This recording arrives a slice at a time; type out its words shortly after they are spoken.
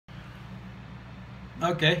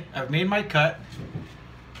Okay, I've made my cut.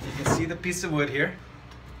 You can see the piece of wood here.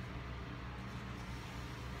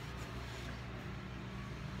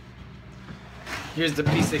 Here's the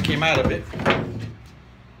piece that came out of it.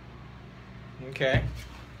 Okay.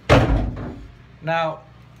 Now,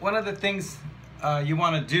 one of the things you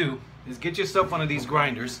want to do is get yourself one of these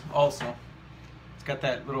grinders also. It's got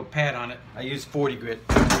that little pad on it. I use 40 grit.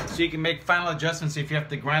 So you can make final adjustments if you have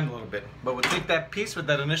to grind a little bit. But we'll take that piece with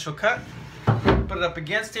that initial cut, put it up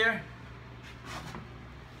against here.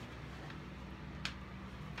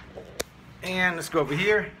 And let's go over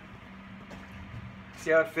here.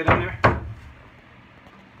 See how it fit in there?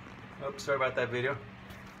 Oops, sorry about that video.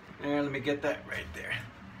 And let me get that right there.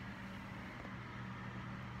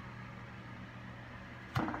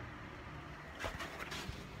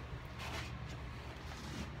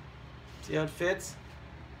 See how it fits?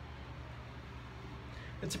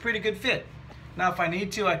 It's a pretty good fit. Now if I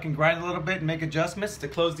need to, I can grind a little bit and make adjustments to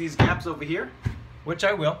close these gaps over here, which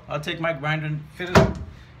I will. I'll take my grinder and fit it up.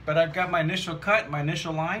 But I've got my initial cut, my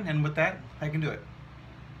initial line, and with that, I can do it.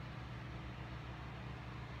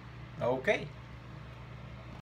 Okay.